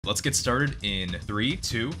Let's get started in 3,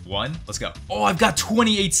 2, 1, let's go. Oh, I've got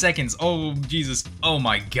 28 seconds. Oh, Jesus. Oh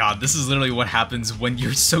my God, this is literally what happens when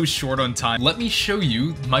you're so short on time. Let me show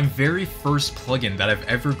you my very first plugin that I've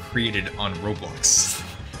ever created on Roblox.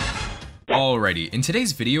 Alrighty, in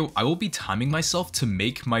today's video, I will be timing myself to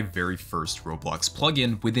make my very first Roblox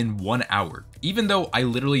plugin within 1 hour, even though I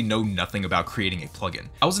literally know nothing about creating a plugin.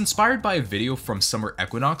 I was inspired by a video from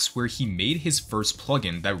SummerEquinox where he made his first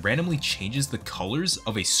plugin that randomly changes the colors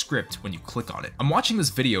of a script when you click on it. I'm watching this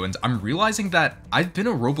video and I'm realizing that I've been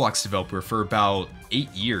a Roblox developer for about 8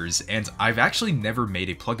 years and I've actually never made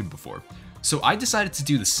a plugin before. So I decided to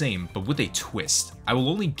do the same, but with a twist. I will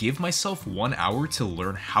only give myself 1 hour to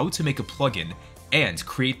learn how to make a plugin and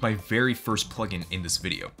create my very first plugin in this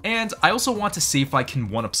video. And I also want to see if I can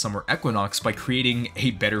one-up SummerEquinox by creating a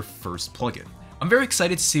better first plugin. I'm very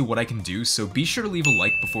excited to see what I can do, so be sure to leave a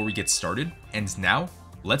like before we get started. And now,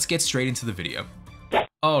 let's get straight into the video.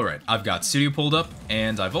 Alright, I've got Studio pulled up,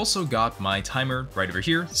 and I've also got my timer right over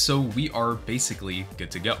here, so we are basically good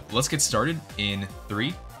to go. Let's get started in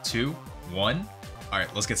 3, 2, 1.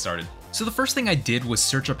 Alright, let's get started. So the first thing I did was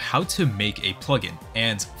search up how to make a plugin,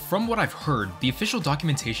 and from what I've heard, the official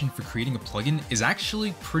documentation for creating a plugin is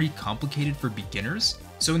actually pretty complicated for beginners.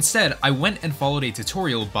 So instead, I went and followed a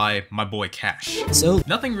tutorial by my boy Cash. So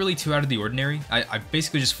nothing really too out of the ordinary. I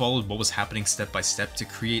basically just followed what was happening step by step to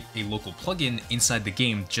create a local plugin inside the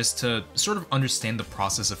game just to sort of understand the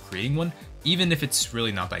process of creating one, even if it's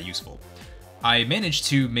really not that useful. I managed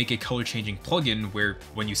to make a color changing plugin where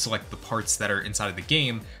when you select the parts that are inside of the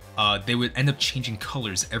game, they would end up changing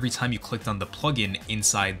colors every time you clicked on the plugin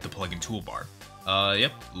inside the plugin toolbar.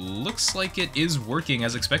 Yep, looks like it is working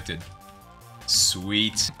as expected.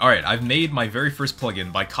 Sweet. Alright, I've made my very first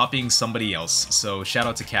plugin by copying somebody else, so shout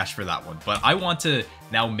out to Cash for that one. But I want to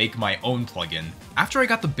now make my own plugin. After I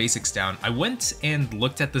got the basics down, I went and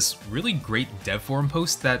looked at this really great dev forum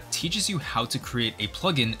post that teaches you how to create a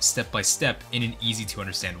plugin step by step in an easy to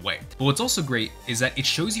understand way. But what's also great is that it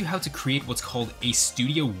shows you how to create what's called a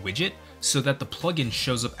studio widget, so that the plugin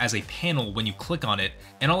shows up as a panel when you click on it,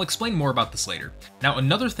 and I'll explain more about this later. Now,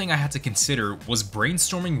 another thing I had to consider was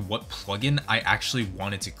brainstorming what plugin I actually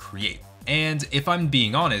wanted to create. And if I'm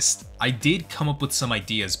being honest, I did come up with some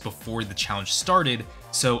ideas before the challenge started,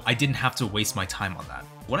 so I didn't have to waste my time on that.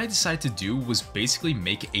 What I decided to do was basically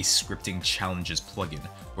make a scripting challenges plugin,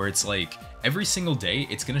 where it's like every single day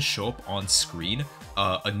it's gonna show up on screen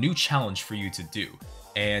a new challenge for you to do.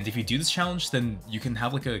 And if you do this challenge, then you can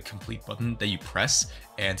have like a complete button that you press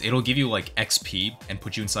and it'll give you like XP and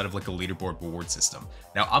put you inside of like a leaderboard reward system.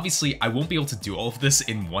 Now, obviously I won't be able to do all of this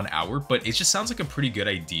in 1 hour, but it just sounds like a pretty good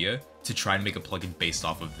idea to try and make a plugin based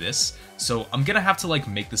off of this. So I'm gonna have to like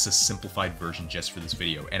make this a simplified version just for this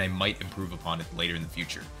video, and I might improve upon it later in the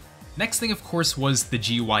future. Next thing, of course, was the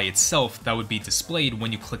GUI itself that would be displayed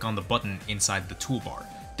when you click on the button inside the toolbar.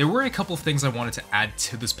 There were a couple of things I wanted to add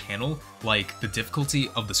to this panel, like the difficulty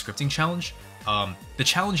of the scripting challenge, the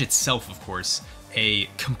challenge itself, of course, a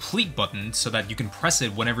complete button so that you can press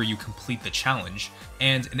it whenever you complete the challenge,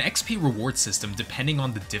 and an XP reward system depending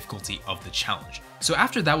on the difficulty of the challenge. So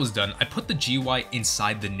after that was done, I put the GUI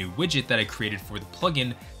inside the new widget that I created for the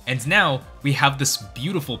plugin, and now we have this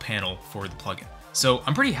beautiful panel for the plugin. So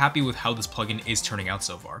I'm pretty happy with how this plugin is turning out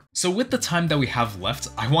so far. So with the time that we have left,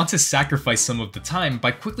 I want to sacrifice some of the time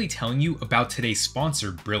by quickly telling you about today's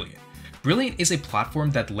sponsor, Brilliant. Brilliant is a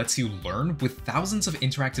platform that lets you learn with thousands of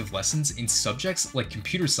interactive lessons in subjects like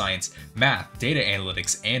computer science, math, data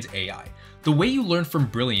analytics, and AI. The way you learn from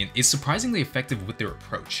Brilliant is surprisingly effective with their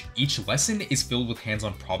approach. Each lesson is filled with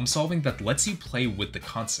hands-on problem solving that lets you play with the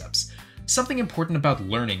concepts. Something important about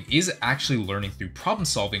learning is actually learning through problem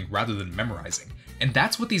solving rather than memorizing, and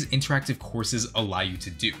that's what these interactive courses allow you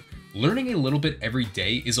to do. Learning a little bit every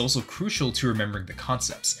day is also crucial to remembering the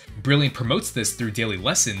concepts. Brilliant promotes this through daily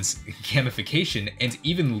lessons, gamification, and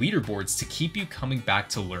even leaderboards to keep you coming back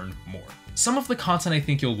to learn more. Some of the content I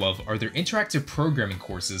think you'll love are their interactive programming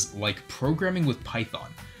courses like Programming with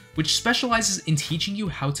Python, which specializes in teaching you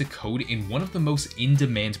how to code in one of the most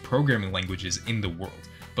in-demand programming languages in the world,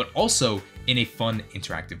 but also in a fun,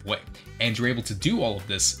 interactive way. And you're able to do all of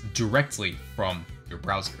this directly from your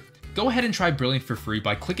browser. Go ahead and try Brilliant for free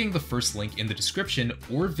by clicking the first link in the description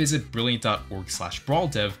or visit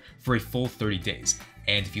brilliant.org/BrawlDev for a full 30 days.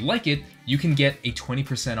 And if you like it, you can get a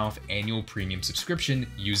 20% off annual premium subscription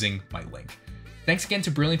using my link. Thanks again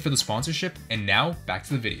to Brilliant for the sponsorship, and now back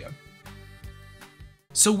to the video.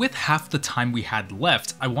 So with half the time we had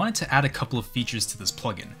left, I wanted to add a couple of features to this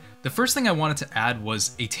plugin. The first thing I wanted to add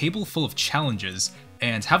was a table full of challenges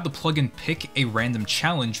and have the plugin pick a random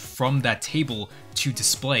challenge from that table to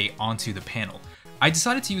display onto the panel. I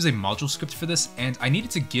decided to use a module script for this, and I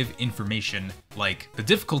needed to give information like the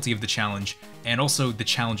difficulty of the challenge and also the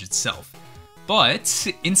challenge itself. But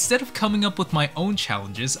instead of coming up with my own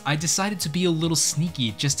challenges, I decided to be a little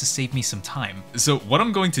sneaky just to save me some time. So what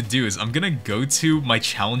I'm going to do is I'm gonna go to my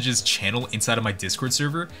challenges channel inside of my Discord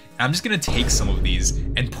server, and I'm just gonna take some of these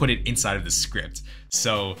and put it inside of the script.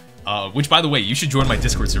 So, which by the way, you should join my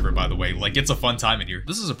Discord server, by the way. Like, it's a fun time in here.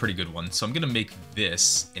 This is a pretty good one. So I'm gonna make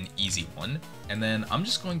this an easy one, and then I'm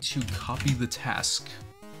just going to copy the task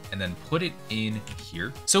and then put it in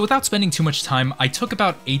here. So without spending too much time, I took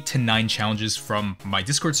about 8 to 9 challenges from my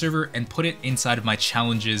Discord server and put it inside of my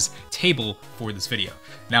challenges table for this video.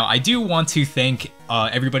 Now, I do want to thank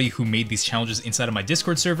everybody who made these challenges inside of my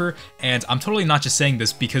Discord server, and I'm totally not just saying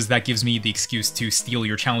this because that gives me the excuse to steal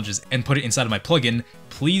your challenges and put it inside of my plugin.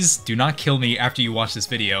 Please do not kill me after you watch this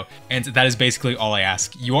video, and that is basically all I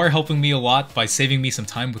ask. You are helping me a lot by saving me some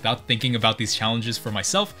time without thinking about these challenges for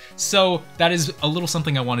myself, so that is a little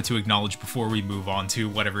something I wanted to acknowledge before we move on to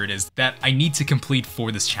whatever it is that I need to complete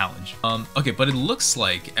for this challenge. Okay, but it looks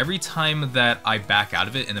like every time that I back out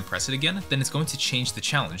of it and then press it again, then it's going to change the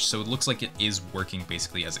challenge, so it looks like it is working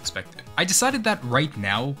basically as expected. I decided that right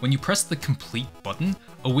now, when you press the complete button,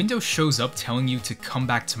 a window shows up telling you to come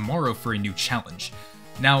back tomorrow for a new challenge.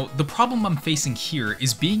 Now, the problem I'm facing here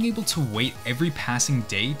is being able to wait every passing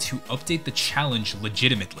day to update the challenge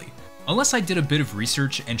legitimately. Unless I did a bit of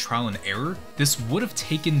research and trial and error, this would have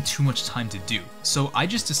taken too much time to do, so I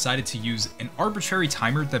just decided to use an arbitrary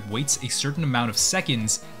timer that waits a certain amount of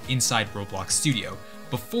seconds inside Roblox Studio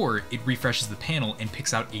before it refreshes the panel and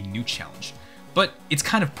picks out a new challenge. But it's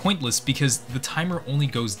kind of pointless because the timer only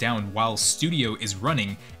goes down while Studio is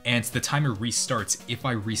running, and the timer restarts if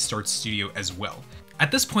I restart Studio as well.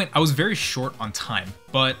 At this point, I was very short on time,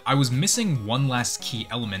 but I was missing one last key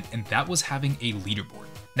element, and that was having a leaderboard.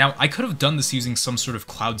 Now, I could have done this using some sort of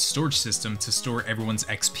cloud storage system to store everyone's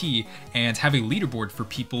XP and have a leaderboard for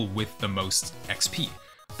people with the most XP.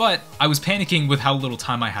 But I was panicking with how little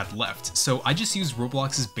time I had left, so I just used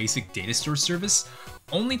Roblox's basic data store service,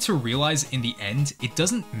 only to realize in the end it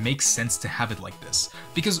doesn't make sense to have it like this,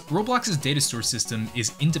 because Roblox's data store system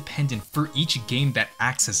is independent for each game that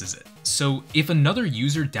accesses it. So if another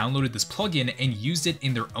user downloaded this plugin and used it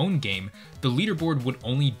in their own game, the leaderboard would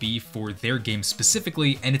only be for their game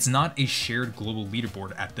specifically, and it's not a shared global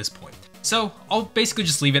leaderboard at this point. So I'll basically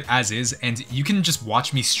just leave it as is, and you can just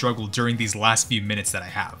watch me struggle during these last few minutes that I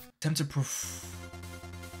have.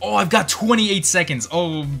 Oh, I've got 28 seconds.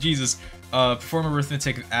 Oh, Jesus. Perform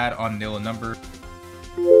arithmetic, add on nil a number.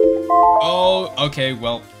 Oh, okay,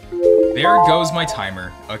 well, there goes my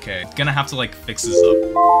timer. Okay, gonna have to like fix this up.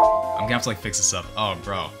 I'm gonna have to like fix this up. Oh,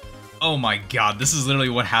 bro. Oh my god, this is literally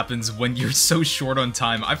what happens when you're so short on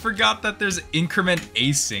time. I forgot that there's increment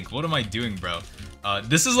async. What am I doing, bro?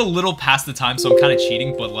 This is a little past the time, so I'm kind of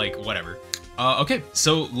cheating, but like, whatever. Okay,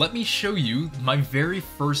 so let me show you my very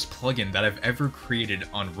first plugin that I've ever created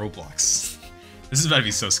on Roblox. This is about to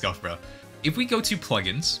be so scuffed, bro. If we go to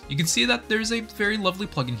plugins, you can see that there's a very lovely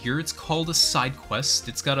plugin here. It's called a SideQuest.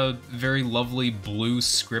 It's got a very lovely blue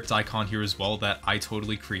script icon here as well that I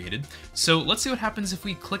totally created. So let's see what happens if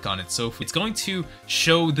we click on it. So it's going to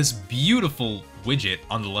show this beautiful widget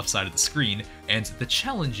on the left side of the screen, and the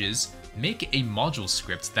challenge is make a module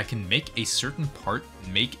script that can make a certain part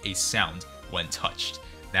make a sound when touched.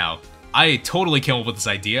 Now, I totally came up with this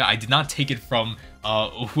idea. I did not take it from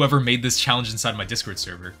whoever made this challenge inside my Discord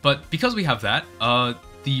server. But because we have that,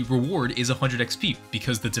 the reward is 100 XP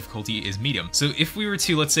because the difficulty is medium. So if we were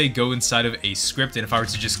to, let's say, go inside of a script, and if I were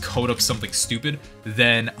to just code up something stupid,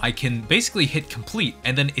 then I can basically hit complete,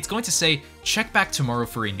 and then it's going to say, check back tomorrow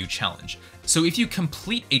for a new challenge. So if you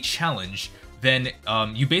complete a challenge, then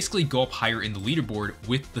you basically go up higher in the leaderboard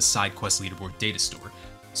with the SideQuest leaderboard data store.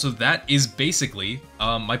 So that is basically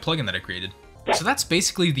my plugin that I created. So that's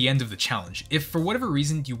basically the end of the challenge. If for whatever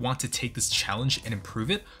reason you want to take this challenge and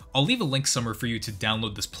improve it, I'll leave a link somewhere for you to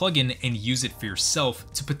download this plugin and use it for yourself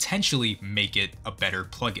to potentially make it a better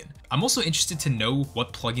plugin. I'm also interested to know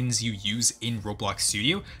what plugins you use in Roblox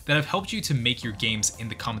Studio that have helped you to make your games in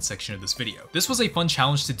the comment section of this video. This was a fun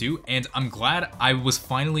challenge to do, and I'm glad I was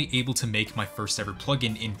finally able to make my first ever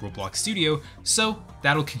plugin in Roblox Studio, so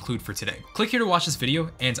that'll conclude for today. Click here to watch this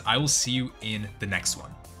video, and I will see you in the next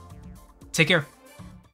one. Take care.